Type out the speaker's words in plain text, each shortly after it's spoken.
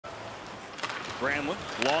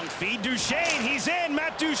Granlund, long feed, Duchene, he's in,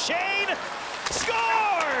 Matt Duchene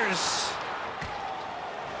scores!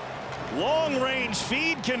 Long-range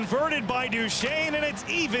feed converted by Duchene, and it's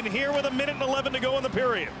even here with 1:11 to go in the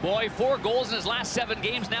period. Boy, 4 goals in his last 7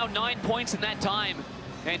 games, now 9 points in that time.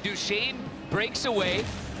 And Duchene breaks away,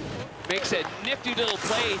 makes a nifty little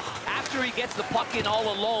play after he gets the puck in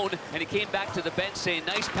all alone, and he came back to the bench saying,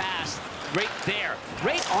 nice pass right there,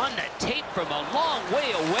 right on the tape from a long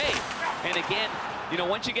way away. And again, you know,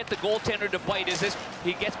 once you get the goaltender to bite,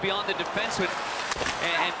 he gets beyond the defenseman,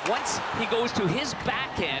 and once he goes to his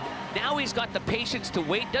backhand, now he's got the patience to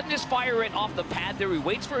wait, doesn't just fire it off the pad there, he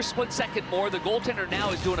waits for a split second more. The goaltender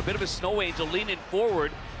now is doing a bit of a snow angel, leaning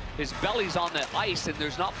forward. His belly's on the ice, and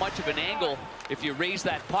there's not much of an angle if you raise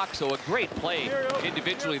that puck, so a great play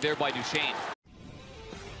individually there by Duchene.